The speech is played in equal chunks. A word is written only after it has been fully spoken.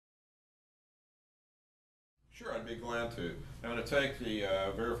Sure, I'd be glad to. I'm going to take the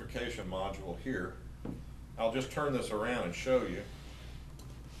verification module here. I'll just turn this around and show you.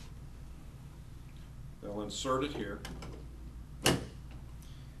 I'll insert it here. And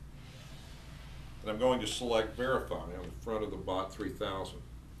I'm going to select Verify on the front of the Bot 3000.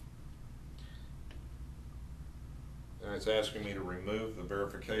 And it's asking me to remove the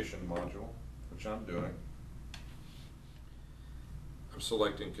verification module, which I'm doing. I'm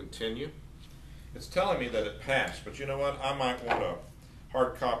selecting Continue. It's telling me that it passed, but you know what? I might want a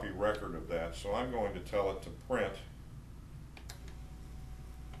hard copy record of that, so I'm going to tell it to print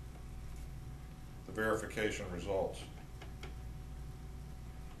the verification results.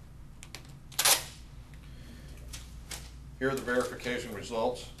 Here are the verification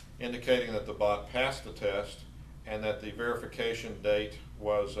results indicating that the bot passed the test and that the verification date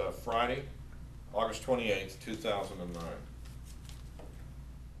was Friday, August 28th, 2009.